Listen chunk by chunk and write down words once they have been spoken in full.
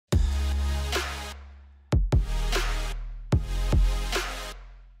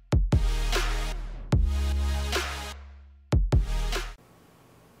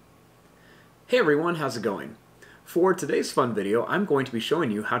Hey everyone, how's it going? For today's fun video, I'm going to be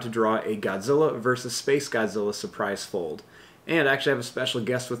showing you how to draw a Godzilla vs. Space Godzilla surprise fold. And I actually have a special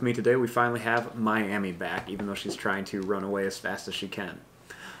guest with me today. We finally have Miami back, even though she's trying to run away as fast as she can.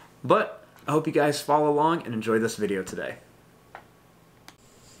 But I hope you guys follow along and enjoy this video today.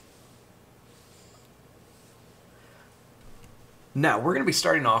 Now, we're going to be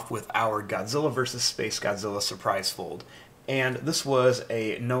starting off with our Godzilla vs. Space Godzilla surprise fold. And this was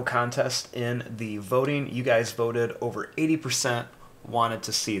a no contest in the voting. You guys voted over 80% wanted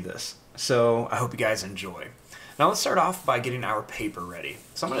to see this. So I hope you guys enjoy. Now let's start off by getting our paper ready.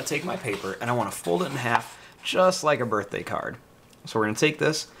 So I'm going to take my paper and I want to fold it in half just like a birthday card. So we're going to take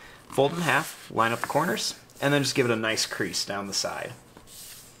this, fold it in half, line up the corners, and then just give it a nice crease down the side.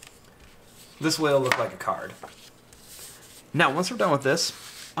 This way it'll look like a card. Now once we're done with this,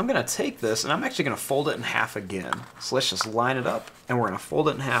 I'm going to take this and I'm actually going to fold it in half again. So let's just line it up and we're going to fold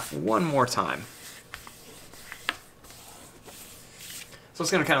it in half one more time. So it's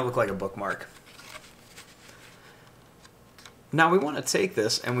going to kind of look like a bookmark. Now we want to take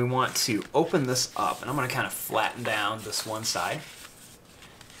this and we want to open this up, and I'm going to kind of flatten down this one side.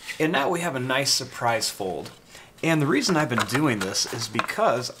 And now we have a nice surprise fold. And the reason I've been doing this is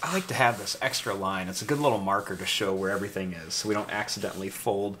because I like to have this extra line. It's a good little marker to show where everything is, so we don't accidentally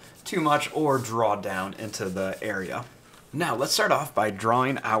fold too much or draw down into the area. Now let's start off by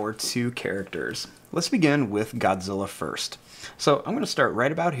drawing our two characters. Let's begin with Godzilla first. So I'm going to start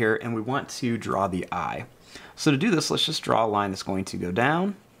right about here, and we want to draw the eye. So to do this, let's just draw a line that's going to go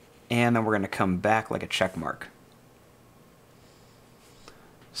down, and then we're going to come back like a check mark.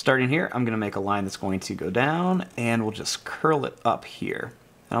 Starting here, I'm going to make a line that's going to go down, and we'll just curl it up here.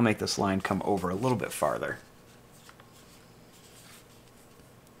 And I'll make this line come over a little bit farther.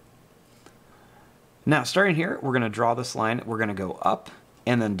 Now, starting here, we're going to draw this line. We're going to go up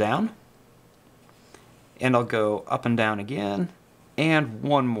and then down. And I'll go up and down again, and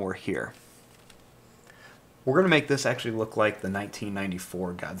one more here. We're going to make this actually look like the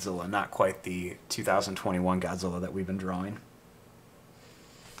 1994 Godzilla, not quite the 2021 Godzilla that we've been drawing.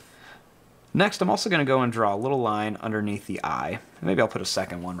 Next, I'm also going to go and draw a little line underneath the eye. Maybe I'll put a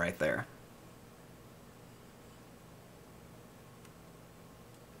second one right there.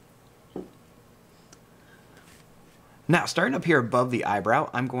 Now, starting up here above the eyebrow,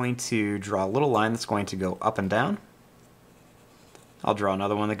 I'm going to draw a little line that's going to go up and down. I'll draw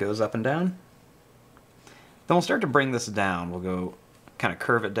another one that goes up and down. Then we'll start to bring this down. We'll go kind of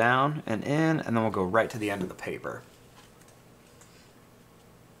curve it down and in, and then we'll go right to the end of the paper.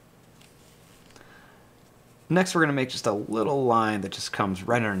 Next, we're going to make just a little line that just comes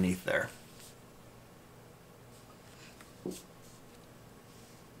right underneath there.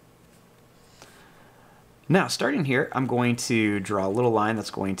 Now, starting here, I'm going to draw a little line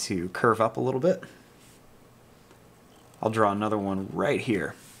that's going to curve up a little bit. I'll draw another one right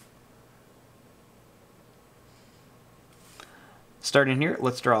here. Starting here,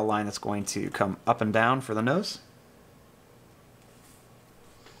 let's draw a line that's going to come up and down for the nose.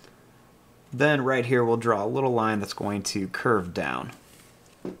 Then right here we'll draw a little line that's going to curve down.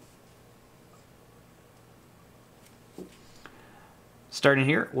 Starting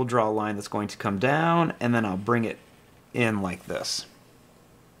here, we'll draw a line that's going to come down, and then I'll bring it in like this.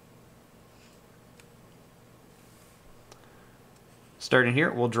 Starting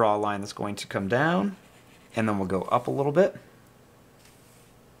here, we'll draw a line that's going to come down, and then we'll go up a little bit.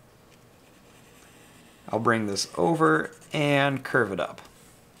 I'll bring this over and curve it up.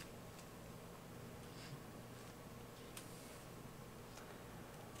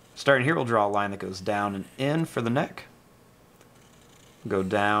 Starting here, we'll draw a line that goes down and in for the neck. Go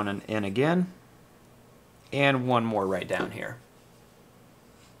down and in again. And one more right down here.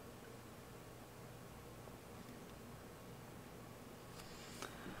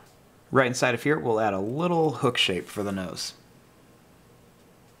 Right inside of here, we'll add a little hook shape for the nose.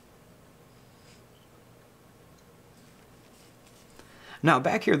 Now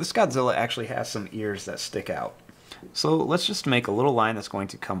back here, this Godzilla actually has some ears that stick out. So let's just make a little line that's going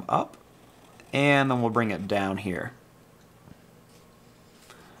to come up, and then we'll bring it down here.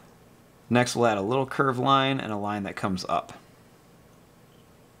 Next, we'll add a little curved line and a line that comes up.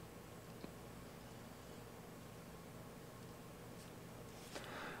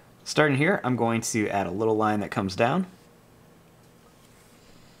 Starting here, I'm going to add a little line that comes down.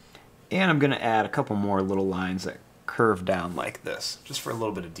 And I'm going to add a couple more little lines that curve down like this, just for a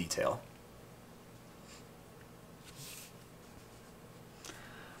little bit of detail.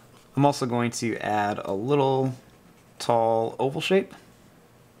 I'm also going to add a little tall oval shape.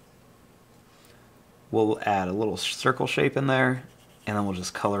 We'll add a little circle shape in there, and then we'll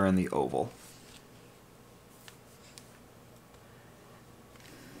just color in the oval.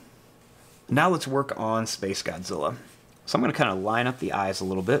 Now let's work on Space Godzilla. So I'm going to kind of line up the eyes a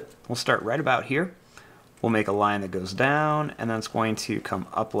little bit. We'll start right about here. We'll make a line that goes down, and then it's going to come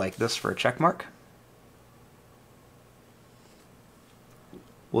up like this for a check mark.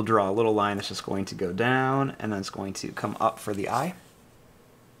 We'll draw a little line that's just going to go down, and then it's going to come up for the eye.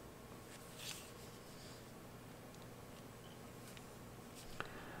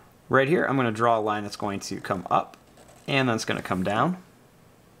 Right here, I'm going to draw a line that's going to come up, and then it's going to come down.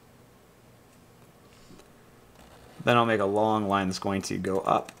 Then I'll make a long line that's going to go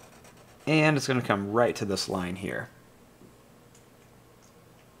up, and it's going to come right to this line here.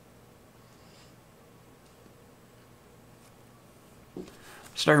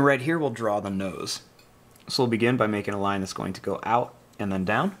 Starting right here, we'll draw the nose. So we'll begin by making a line that's going to go out and then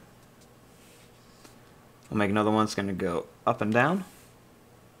down. We'll make another one that's going to go up and down.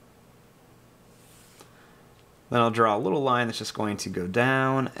 Then I'll draw a little line that's just going to go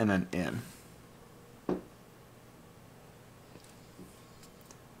down and then in.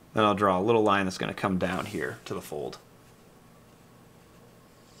 Then I'll draw a little line that's going to come down here to the fold.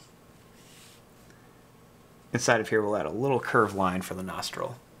 Inside of here, we'll add a little curved line for the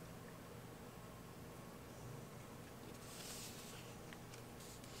nostril.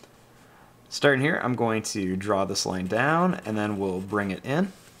 Starting here, I'm going to draw this line down, and then we'll bring it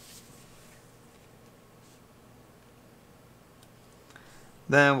in.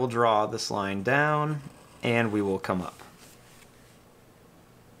 Then we'll draw this line down, and we will come up.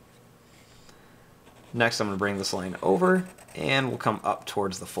 Next, I'm going to bring this line over, and we'll come up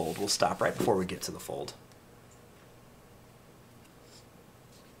towards the fold. We'll stop right before we get to the fold.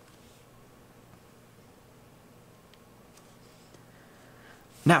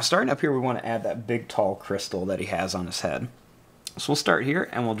 Now, starting up here, we want to add that big, tall crystal that he has on his head. So we'll start here,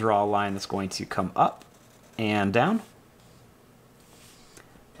 and we'll draw a line that's going to come up and down.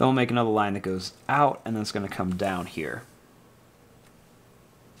 Then we'll make another line that goes out, and then it's going to come down here.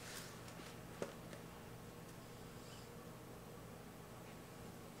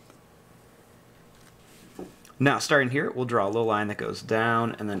 Now, starting here, we'll draw a little line that goes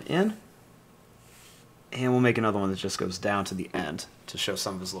down and then in. And we'll make another one that just goes down to the end to show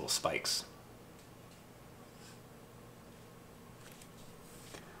some of his little spikes.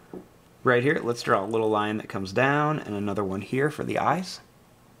 Right here, let's draw a little line that comes down and another one here for the eyes.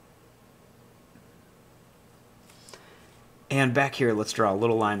 And back here, let's draw a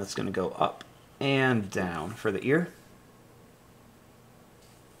little line that's going to go up and down for the ear,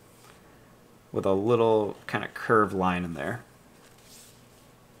 with a little kind of curved line in there.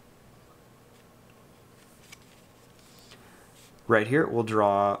 Right here, we'll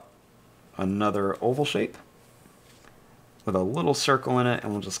draw another oval shape with a little circle in it,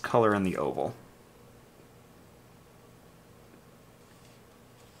 and we'll just color in the oval.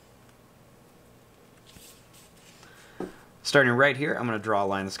 Starting right here, I'm going to draw a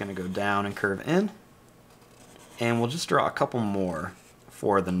line that's going to go down and curve in, and we'll just draw a couple more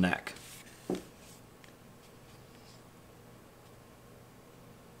for the neck.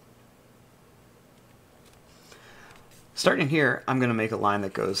 Starting here, I'm going to make a line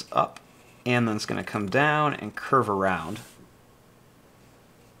that goes up, and then it's going to come down and curve around.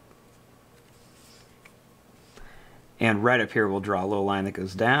 And right up here, we'll draw a little line that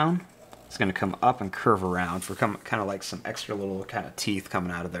goes down. It's going to come up and curve around for kind of like some extra little kind of teeth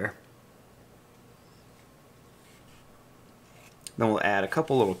coming out of there. Then we'll add a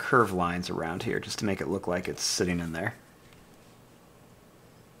couple little curved lines around here just to make it look like it's sitting in there.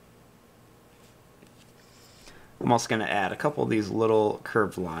 I'm also going to add a couple of these little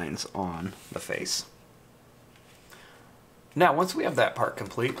curved lines on the face. Now, once we have that part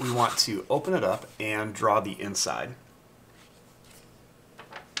complete, we want to open it up and draw the inside.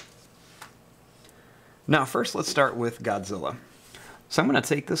 Now, first, let's start with Godzilla. So I'm going to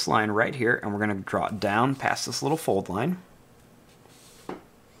take this line right here, and we're going to draw it down past this little fold line.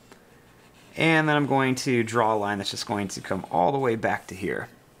 And then I'm going to draw a line that's just going to come all the way back to here.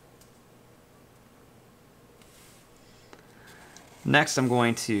 Next, I'm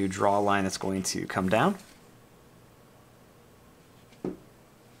going to draw a line that's going to come down.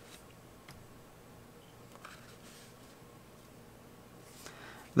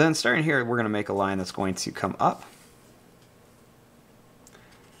 Then starting here, we're going to make a line that's going to come up.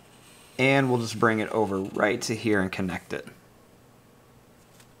 And we'll just bring it over right to here and connect it.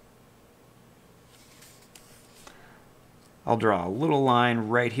 I'll draw a little line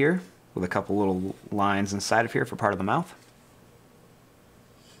right here with a couple little lines inside of here for part of the mouth.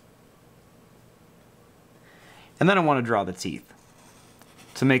 And then I want to draw the teeth.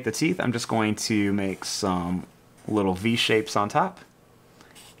 To make the teeth, I'm just going to make some little V shapes on top.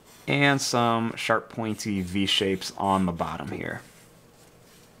 and some sharp pointy V shapes on the bottom here.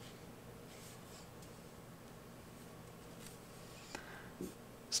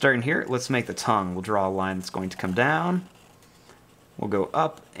 Starting here, let's make the tongue. We'll draw a line that's going to come down. We'll go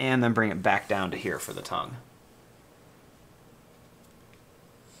up and then bring it back down to here for the tongue.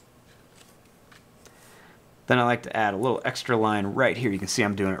 Then I like to add a little extra line right here. You can see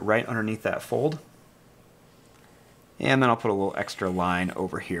I'm doing it right underneath that fold. And then I'll put a little extra line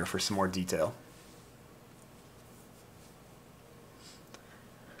over here for some more detail.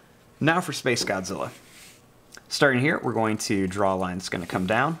 Now for Space Godzilla. Starting here, we're going to draw a line that's going to come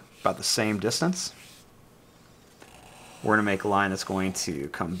down about the same distance. We're going to make a line that's going to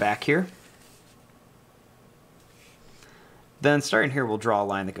come back here. Then starting here, we'll draw a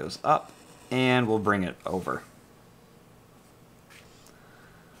line that goes up, and we'll bring it over.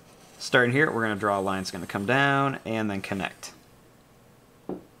 Starting here, we're going to draw a line that's going to come down and then connect.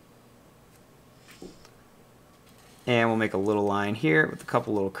 And we'll make a little line here with a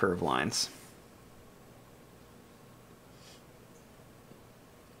couple little curved lines.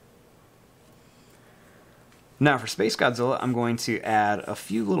 Now for Space Godzilla, I'm going to add a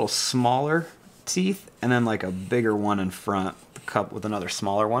few little smaller teeth and then like a bigger one in front, with another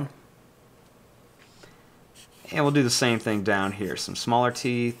smaller one. And we'll do the same thing down here. Some smaller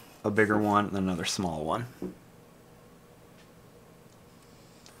teeth, a bigger one, and then another small one.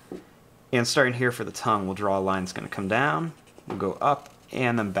 And starting here for the tongue, we'll draw a line that's going to come down, we'll go up,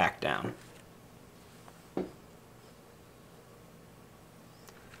 and then back down.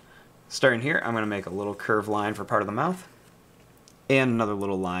 Starting here, I'm going to make a little curved line for part of the mouth, and another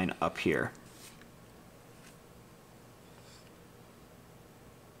little line up here.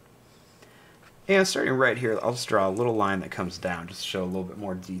 And starting right here, I'll just draw a little line that comes down, just to show a little bit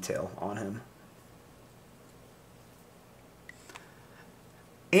more detail on him.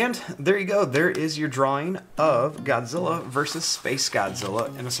 And there you go, there is your drawing of Godzilla versus Space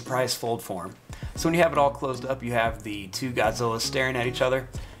Godzilla in a surprise fold form. So when you have it all closed up, you have the two Godzillas staring at each other,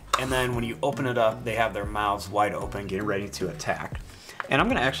 and then when you open it up, they have their mouths wide open, getting ready to attack. And I'm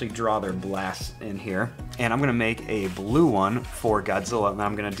going to actually draw their blasts in here, and I'm going to make a blue one for Godzilla, and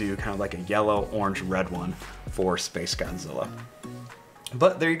I'm going to do kind of like a yellow, orange, red one for Space Godzilla.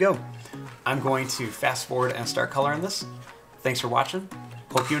 But there you go. I'm going to fast forward and start coloring this. Thanks for watching.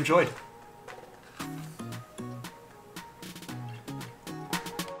 Hope you enjoyed.